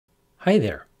Hi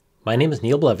there, my name is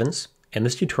Neil Blevins, and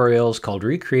this tutorial is called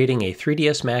Recreating a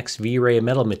 3dsmax V-Ray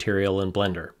metal material in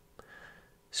Blender.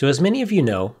 So as many of you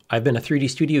know, I've been a 3D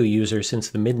Studio user since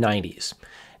the mid-90s,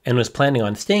 and was planning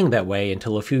on staying that way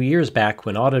until a few years back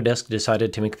when Autodesk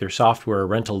decided to make their software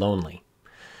rental-only.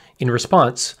 In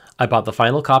response, I bought the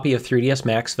final copy of 3ds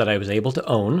Max that I was able to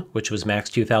own, which was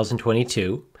Max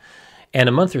 2022, and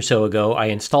a month or so ago I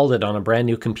installed it on a brand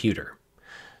new computer.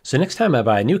 So next time I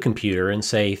buy a new computer in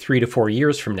say 3 to 4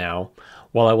 years from now,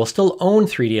 while I will still own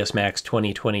 3ds Max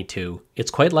 2022,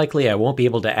 it's quite likely I won't be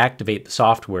able to activate the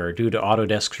software due to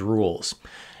Autodesk's rules,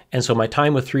 and so my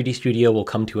time with 3D Studio will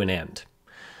come to an end.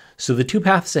 So the two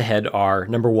paths ahead are,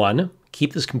 number one,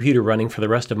 keep this computer running for the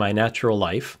rest of my natural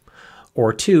life,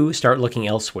 or two, start looking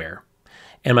elsewhere.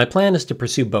 And my plan is to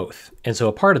pursue both, and so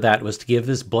a part of that was to give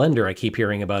this Blender I keep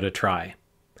hearing about a try.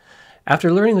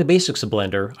 After learning the basics of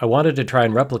Blender, I wanted to try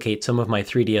and replicate some of my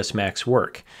 3ds Max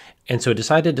work, and so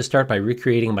decided to start by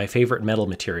recreating my favorite metal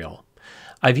material.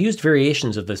 I've used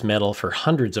variations of this metal for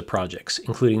hundreds of projects,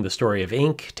 including the Story of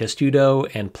Ink, Testudo,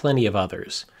 and plenty of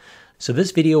others. So this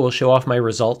video will show off my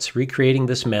results recreating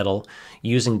this metal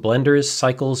using Blender's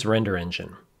Cycles render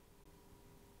engine.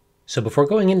 So before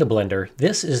going into Blender,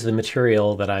 this is the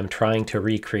material that I'm trying to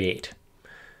recreate.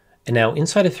 And now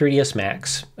inside of 3ds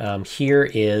Max, here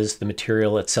is the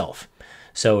material itself.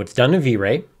 So it's done in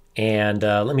V-Ray, and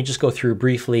let me just go through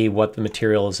briefly what the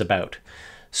material is about.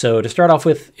 So to start off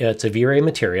with, it's a V-Ray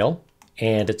material,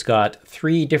 and it's got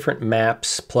 3 different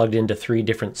maps plugged into 3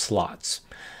 different slots.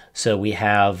 So we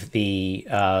have the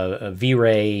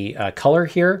V-Ray color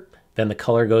here, then the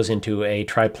color goes into a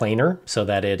triplanar so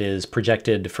that it is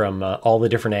projected from all the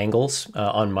different angles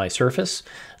on my surface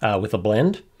with a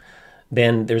blend.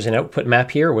 Then there's an output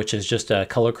map here, which is just a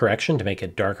color correction to make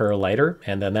it darker or lighter,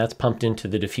 and then that's pumped into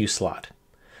the diffuse slot.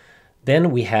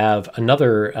 Then we have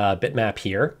another bitmap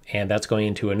here, and that's going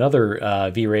into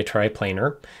another V-Ray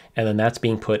triplanar, and then that's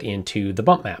being put into the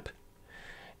bump map.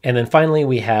 And then finally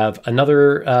we have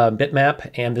another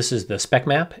bitmap, and this is the Spec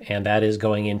map, and that is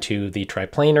going into the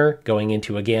triplanar, going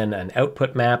into, again, an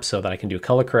output map so that I can do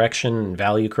color correction and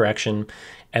value correction,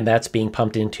 and that's being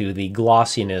pumped into the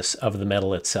glossiness of the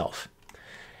metal itself.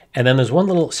 And then there's one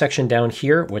little section down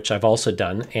here, which I've also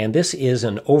done, and this is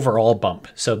an overall bump.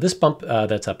 So this bump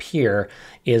that's up here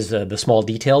is the small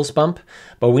details bump,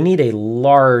 but we need a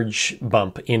large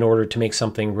bump in order to make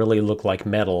something really look like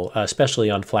metal, especially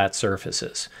on flat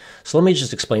surfaces. So let me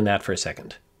just explain that for a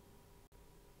second.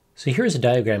 So here's a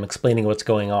diagram explaining what's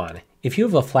going on. If you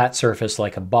have a flat surface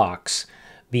like a box,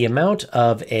 the amount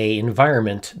of an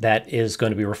environment that is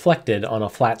going to be reflected on a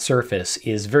flat surface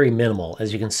is very minimal,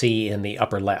 as you can see in the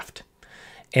upper left.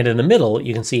 And in the middle,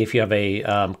 you can see if you have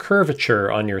a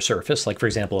curvature on your surface, like for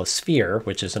example a sphere,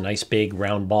 which is a nice big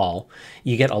round ball,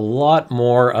 you get a lot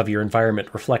more of your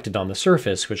environment reflected on the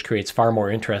surface, which creates far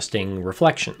more interesting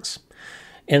reflections.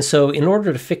 And so in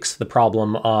order to fix the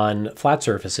problem on flat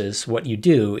surfaces, what you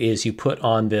do is you put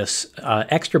on this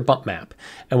extra bump map.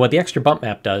 And what the extra bump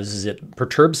map does is it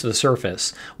perturbs the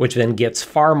surface, which then gets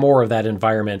far more of that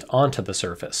environment onto the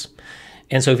surface.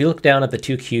 And so if you look down at the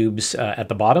 2 cubes at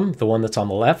the bottom, the one that's on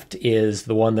the left is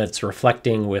the one that's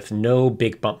reflecting with no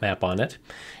big bump map on it.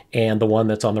 And the one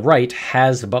that's on the right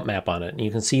has the bump map on it. And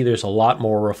you can see there's a lot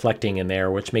more reflecting in there,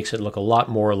 which makes it look a lot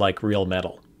more like real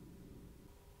metal.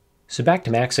 So back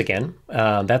to Max again,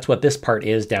 that's what this part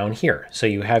is down here. So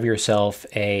you have yourself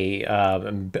a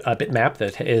bitmap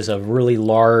that is a really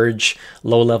large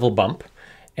low-level bump,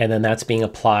 and then that's being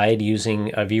applied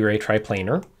using a V-Ray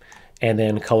triplanar, and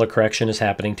then color correction is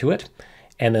happening to it,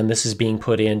 and then this is being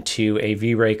put into a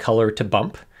V-Ray color to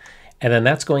bump, and then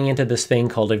that's going into this thing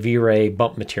called a V-Ray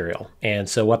bump material. And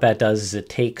so what that does is it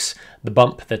takes the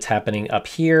bump that's happening up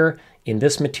here in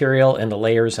this material and it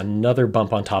layers another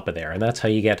bump on top of there. And that's how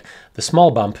you get the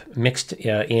small bump mixed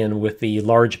in with the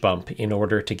large bump in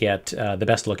order to get the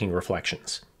best looking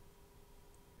reflections.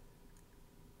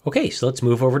 Okay, so let's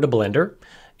move over to Blender.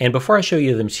 And before I show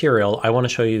you the material, I want to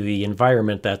show you the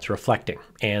environment that's reflecting.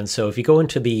 And so if you go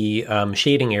into the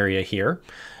shading area here,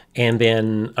 and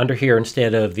then under here,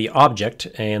 instead of the object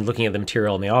and looking at the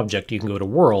material in the object, you can go to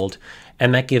World,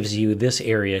 and that gives you this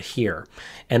area here.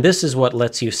 And this is what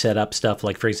lets you set up stuff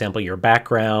like, for example, your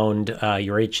background,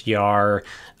 your HDR,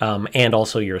 and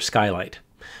also your skylight.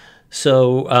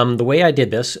 So the way I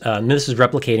did this, and this is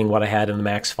replicating what I had in the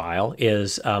Max file,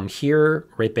 is here,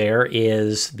 right there,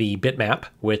 is the bitmap,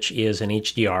 which is an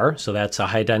HDR, so that's a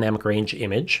high dynamic range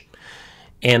image.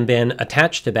 And then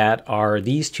attached to that are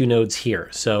these 2 nodes here.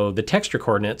 So the texture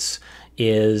coordinates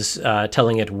is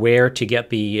telling it where to get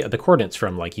the coordinates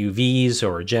from, like UVs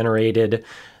or generated.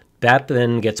 That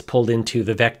then gets pulled into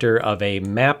the vector of a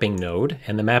mapping node,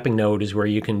 and the mapping node is where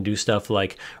you can do stuff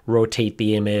like rotate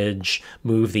the image,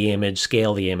 move the image,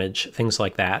 scale the image, things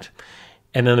like that.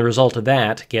 And then the result of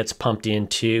that gets pumped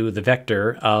into the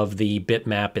vector of the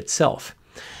bitmap itself.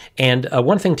 And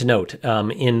one thing to note,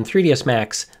 in 3ds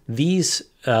Max, these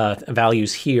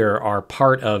values here are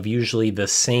part of usually the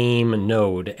same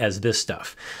node as this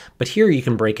stuff. But here you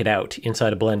can break it out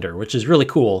inside of Blender, which is really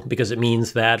cool because it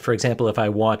means that, for example, if I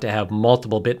want to have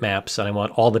multiple bitmaps and I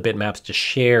want all the bitmaps to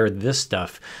share this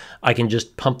stuff, I can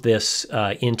just pump this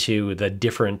into the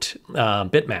different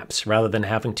bitmaps rather than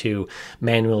having to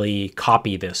manually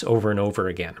copy this over and over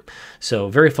again. So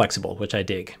very flexible, which I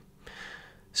dig.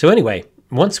 So anyway,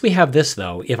 once we have this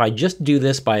though, if I just do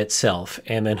this by itself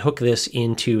and then hook this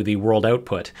into the world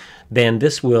output, then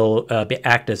this will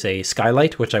act as a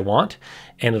skylight, which I want,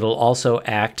 and it'll also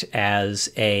act as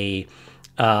a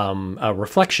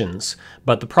reflections.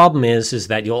 But the problem is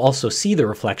that you'll also see the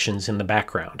reflections in the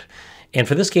background. And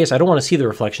for this case, I don't want to see the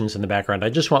reflections in the background. I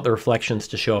just want the reflections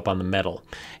to show up on the metal.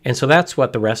 And so that's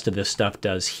what the rest of this stuff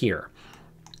does here.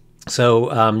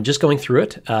 So just going through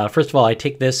it, first of all, I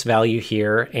take this value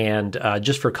here and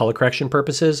just for color correction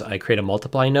purposes, I create a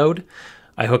multiply node.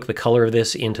 I hook the color of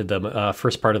this into the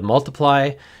first part of the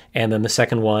multiply, and then the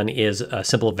second one is a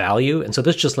simple value. And so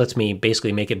this just lets me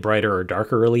basically make it brighter or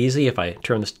darker really easy. If I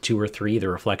turn this to 2 or 3, the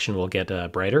reflection will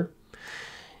get brighter.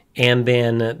 And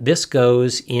then this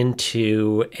goes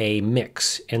into a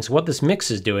mix. And so what this mix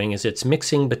is doing is it's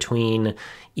mixing between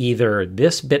either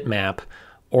this bitmap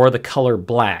or the color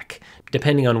black,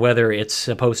 depending on whether it's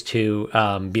supposed to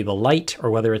be the light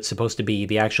or whether it's supposed to be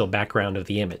the actual background of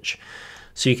the image.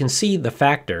 So you can see the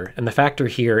factor, and the factor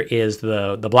here is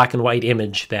the black and white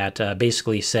image that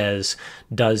basically says,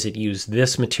 does it use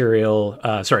this material,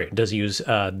 does it use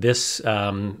this set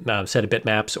of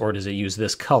bitmaps, or does it use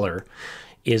this color,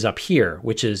 is up here,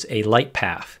 which is a light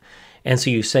path. And so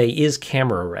you say, is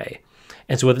camera ray?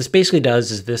 And so what this basically does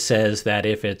is this says that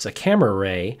if it's a camera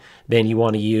ray, then you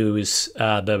want to use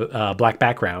the black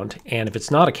background. And if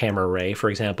it's not a camera ray, for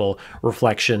example,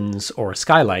 reflections or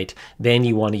skylight, then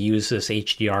you want to use this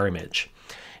HDR image.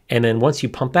 And then once you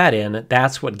pump that in,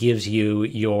 that's what gives you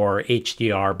your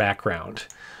HDR background,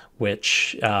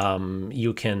 which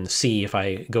you can see if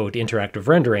I go to interactive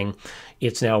rendering.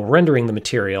 It's now rendering the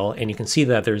material, and you can see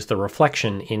that there's the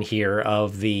reflection in here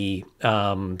of the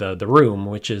room,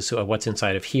 which is what's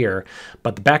inside of here.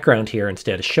 But the background here,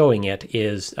 instead of showing it,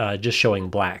 is just showing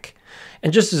black.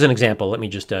 And just as an example, let me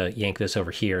just yank this over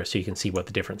here so you can see what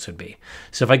the difference would be.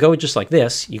 So if I go just like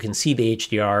this, you can see the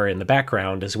HDR in the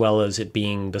background as well as it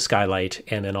being the skylight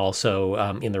and then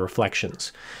also in the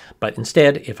reflections. But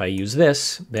instead, if I use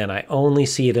this, then I only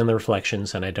see it in the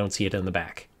reflections and I don't see it in the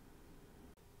back.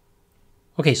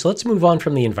 Okay, so let's move on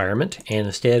from the environment and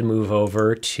instead move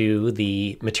over to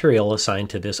the material assigned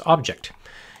to this object.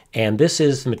 And this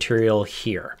is the material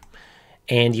here.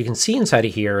 And you can see inside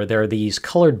of here, there are these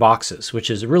colored boxes, which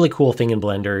is a really cool thing in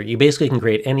Blender. You basically can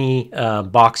create any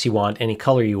box you want, any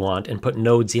color you want, and put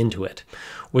nodes into it,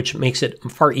 which makes it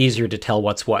far easier to tell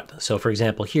what's what. So for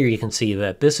example, here you can see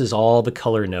that this is all the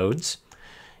color nodes,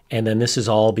 and then this is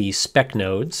all the spec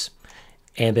nodes,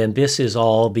 and then this is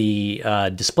all the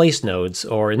displaced nodes,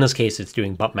 or in this case, it's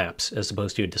doing bump maps as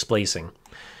opposed to displacing.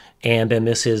 And then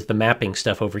this is the mapping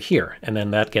stuff over here, and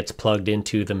then that gets plugged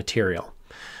into the material.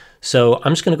 So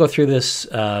I'm just going to go through this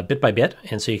bit by bit,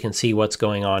 and so you can see what's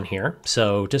going on here.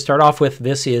 So to start off with,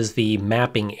 this is the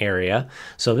mapping area.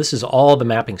 So this is all the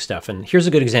mapping stuff. And here's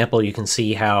a good example. You can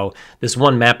see how this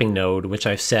one mapping node, which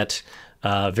I've set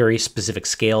a very specific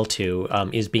scale to,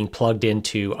 is being plugged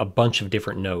into a bunch of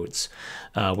different nodes,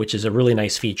 which is a really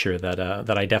nice feature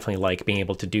that I definitely like, being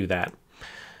able to do that.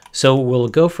 So we'll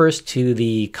go first to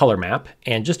the color map,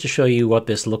 and just to show you what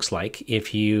this looks like,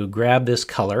 if you grab this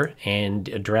color and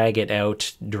drag it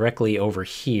out directly over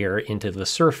here into the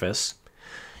surface,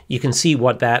 you can see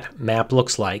what that map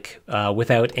looks like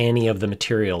without any of the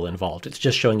material involved. It's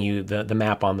just showing you the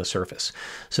map on the surface.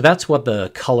 So that's what the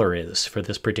color is for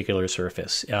this particular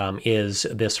surface, is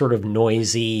this sort of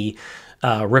noisy,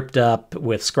 ripped up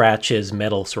with scratches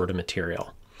metal sort of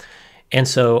material. And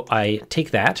so I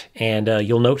take that, and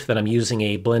you'll note that I'm using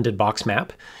a blended box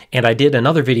map. And I did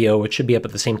another video, which should be up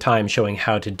at the same time, showing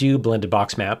how to do blended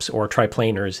box maps or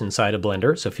triplanars inside of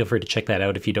Blender. So feel free to check that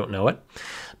out if you don't know it.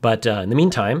 But in the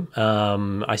meantime,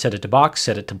 I set it to box,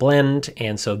 set it to blend.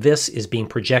 And so this is being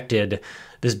projected.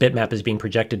 This bitmap is being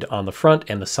projected on the front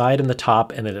and the side and the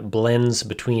top, and then it blends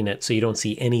between it so you don't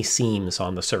see any seams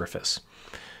on the surface.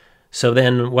 So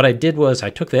then what I did was I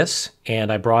took this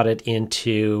and I brought it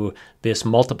into this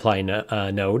multiply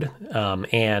node.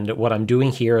 And what I'm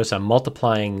doing here is I'm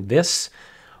multiplying this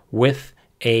with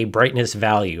a brightness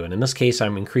value. And in this case,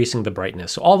 I'm increasing the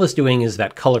brightness. So all this doing is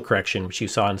that color correction, which you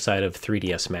saw inside of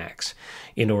 3ds Max,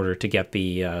 in order to get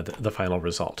the final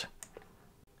result.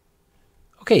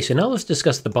 Okay, so now let's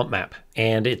discuss the bump map.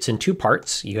 And it's in two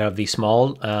parts. You have the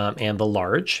small and the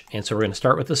large. And so we're going to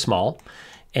start with the small.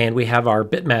 And we have our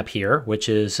bitmap here, which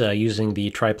is using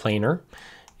the triplanar,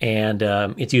 and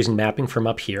it's using mapping from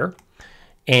up here.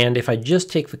 And if I just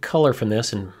take the color from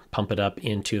this and pump it up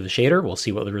into the shader, we'll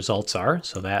see what the results are.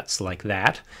 So that's like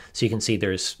that. So you can see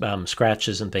there's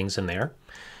scratches and things in there.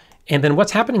 And then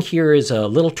what's happening here is a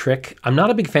little trick. I'm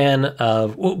not a big fan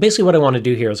of, well, basically what I want to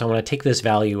do here is I want to take this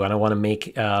value and I want to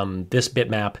make this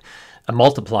bitmap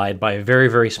multiplied by a very,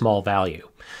 very small value.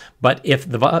 But if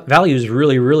the value is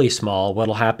really, really small,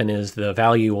 what'll happen is the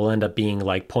value will end up being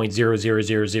like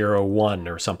 0.00001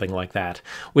 or something like that,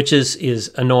 which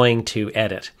is annoying to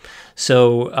edit.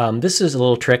 So this is a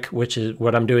little trick, which is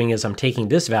what I'm doing is I'm taking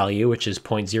this value, which is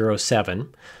 0.07,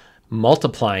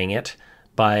 multiplying it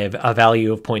by a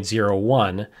value of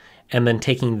 0.01, and then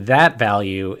taking that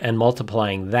value and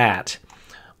multiplying that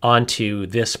onto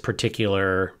this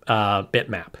particular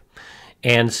bitmap.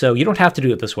 And so you don't have to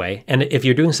do it this way. And if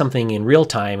you're doing something in real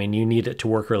time and you need it to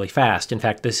work really fast, in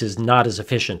fact, this is not as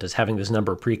efficient as having this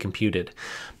number pre-computed.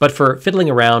 But for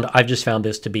fiddling around, I've just found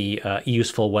this to be a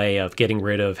useful way of getting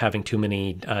rid of having too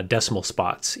many decimal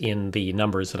spots in the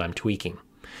numbers that I'm tweaking.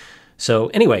 So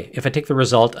anyway, if I take the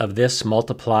result of this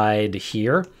multiplied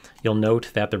here, you'll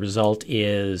note that the result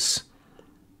is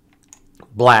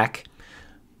black.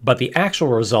 But the actual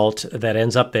result that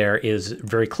ends up there is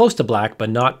very close to black, but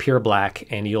not pure black,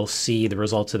 and you'll see the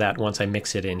results of that once I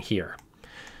mix it in here.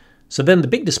 So then the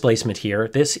big displacement here,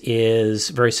 this is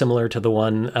very similar to the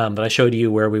one that I showed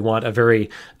you where we want a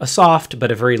soft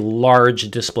but a very large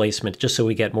displacement just so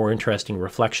we get more interesting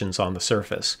reflections on the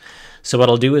surface. So what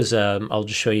I'll do is I'll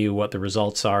just show you what the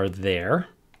results are there.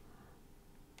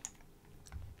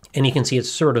 And you can see it's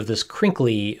sort of this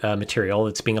crinkly material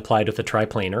that's being applied with the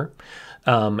triplanar.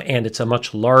 And it's a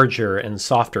much larger and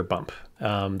softer bump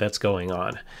that's going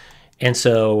on. And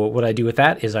so what I do with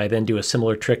that is I then do a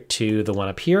similar trick to the one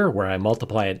up here where I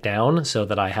multiply it down so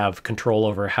that I have control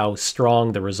over how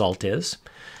strong the result is.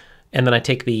 And then I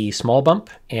take the small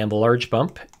bump and the large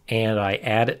bump and I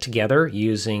add it together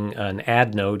using an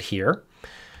add node here.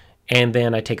 And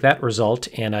then I take that result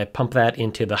and I pump that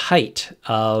into the height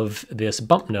of this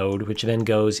bump node, which then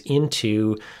goes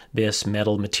into this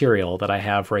metal material that I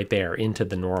have right there, into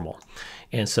the normal.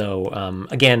 And so,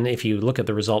 again, if you look at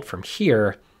the result from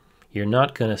here, you're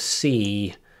not going to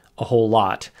see a whole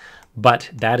lot, but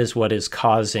that is what is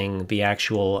causing the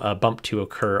actual bump to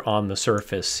occur on the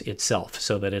surface itself,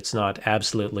 so that it's not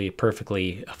absolutely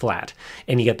perfectly flat.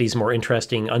 And you get these more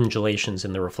interesting undulations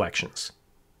in the reflections.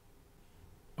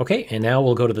 Okay, and now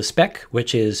we'll go to the spec,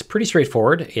 which is pretty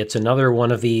straightforward. It's another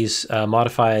one of these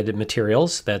modified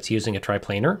materials that's using a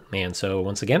triplanar. And so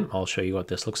once again, I'll show you what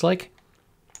this looks like.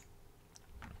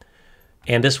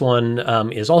 And this one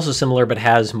is also similar, but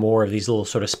has more of these little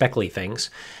sort of speckly things.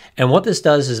 And what this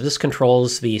does is this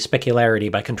controls the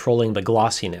specularity by controlling the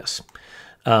glossiness.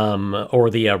 Or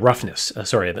the roughness.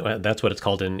 Sorry, that's what it's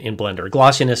called in Blender.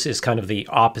 Glossiness is kind of the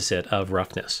opposite of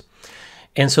roughness.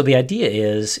 And so the idea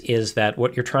is that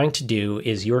what you're trying to do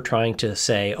is you're trying to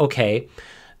say, okay,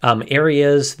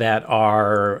 areas that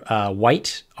are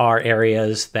white are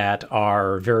areas that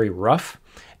are very rough,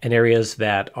 and areas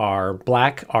that are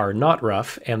black are not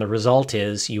rough, and the result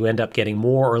is you end up getting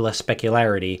more or less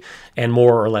specularity and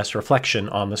more or less reflection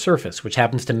on the surface, which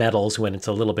happens to metals when it's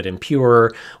a little bit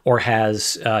impure or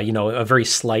has a very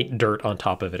slight dirt on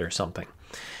top of it or something.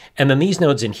 And then these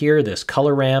nodes in here, this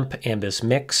color ramp and this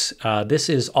mix, this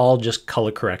is all just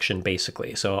color correction,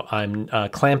 basically. So I'm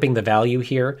clamping the value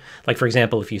here. Like, for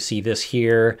example, if you see this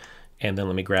here, and then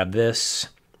let me grab this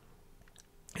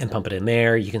and pump it in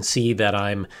there, you can see that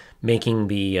I'm making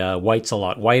the whites a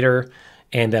lot whiter,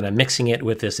 and then I'm mixing it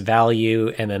with this value,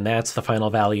 and then that's the final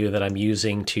value that I'm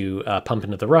using to pump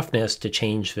into the roughness to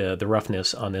change the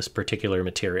roughness on this particular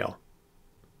material.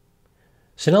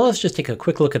 So now let's just take a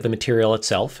quick look at the material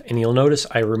itself, and you'll notice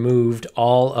I removed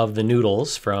all of the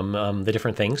noodles from the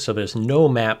different things, so there's no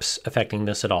maps affecting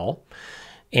this at all.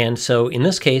 And so in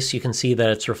this case, you can see that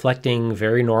it's reflecting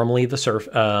very normally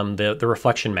the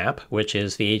reflection map, which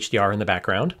is the HDR in the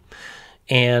background.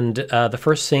 And the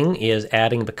first thing is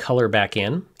adding the color back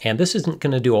in, and this isn't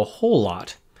going to do a whole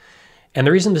lot. And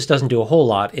the reason this doesn't do a whole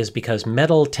lot is because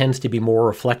metal tends to be more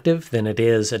reflective than it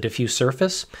is a diffuse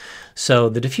surface. So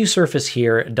the diffuse surface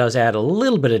here does add a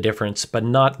little bit of difference, but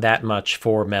not that much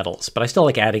for metals. But I still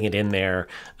like adding it in there,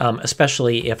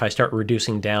 especially if I start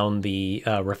reducing down the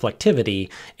reflectivity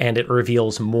and it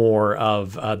reveals more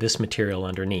of this material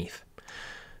underneath.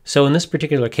 So in this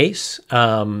particular case,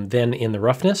 then in the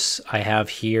roughness, I have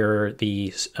here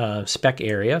the spec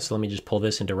area. So let me just pull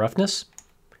this into roughness.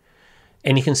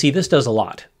 And you can see this does a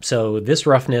lot. So this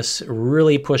roughness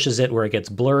really pushes it where it gets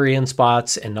blurry in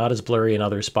spots and not as blurry in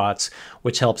other spots,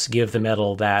 which helps give the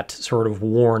metal that sort of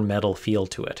worn metal feel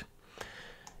to it.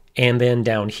 And then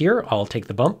down here, I'll take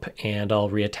the bump and I'll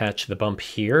reattach the bump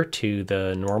here to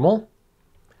the normal.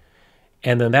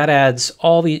 And then that adds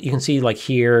all the, you can see like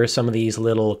here, some of these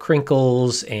little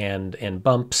crinkles and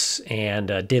bumps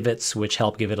and divots, which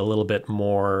help give it a little bit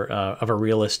more of a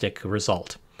realistic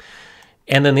result.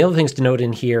 And then the other things to note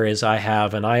in here is I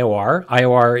have an IOR.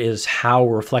 IOR is how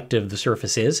reflective the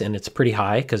surface is, and it's pretty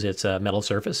high because it's a metal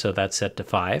surface, so that's set to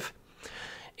 5.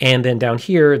 And then down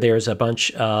here, there's a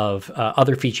bunch of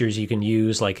other features you can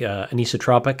use, like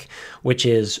anisotropic, which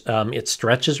is it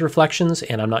stretches reflections,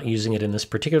 and I'm not using it in this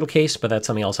particular case, but that's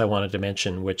something else I wanted to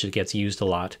mention, which it gets used a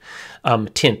lot.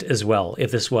 Tint as well,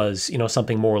 if this was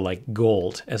something more like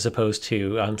gold, as opposed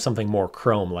to something more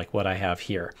chrome like what I have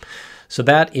here. So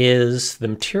that is the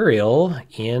material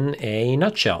in a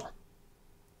nutshell.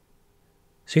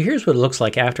 So here's what it looks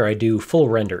like after I do full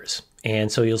renders. And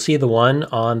so you'll see the one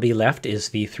on the left is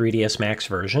the 3dsmax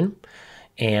version,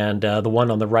 and the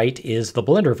one on the right is the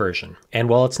Blender version. And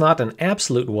while it's not an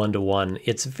absolute one-to-one,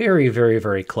 it's very, very,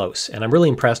 very close. And I'm really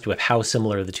impressed with how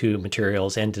similar the two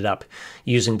materials ended up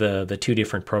using the two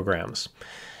different programs.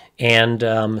 And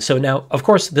so now, of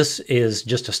course, this is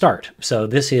just a start. So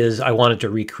this is, I wanted to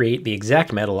recreate the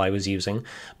exact metal I was using,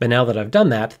 but now that I've done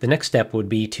that, the next step would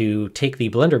be to take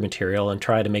the Blender material and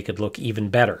try to make it look even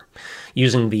better,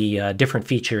 using the different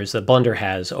features that Blender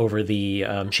has over the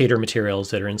shader materials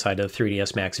that are inside of the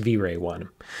 3dsmax Vray one.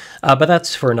 But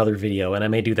that's for another video, and I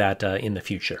may do that in the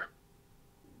future.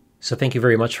 So thank you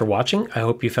very much for watching. I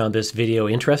hope you found this video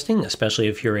interesting, especially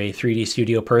if you're a 3D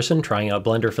studio person trying out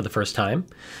Blender for the first time.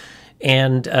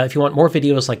 And if you want more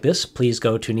videos like this, please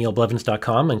go to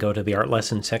neilblevins.com and go to the art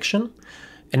lesson section.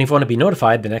 And if you want to be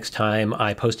notified the next time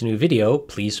I post a new video,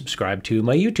 please subscribe to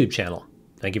my YouTube channel.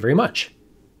 Thank you very much.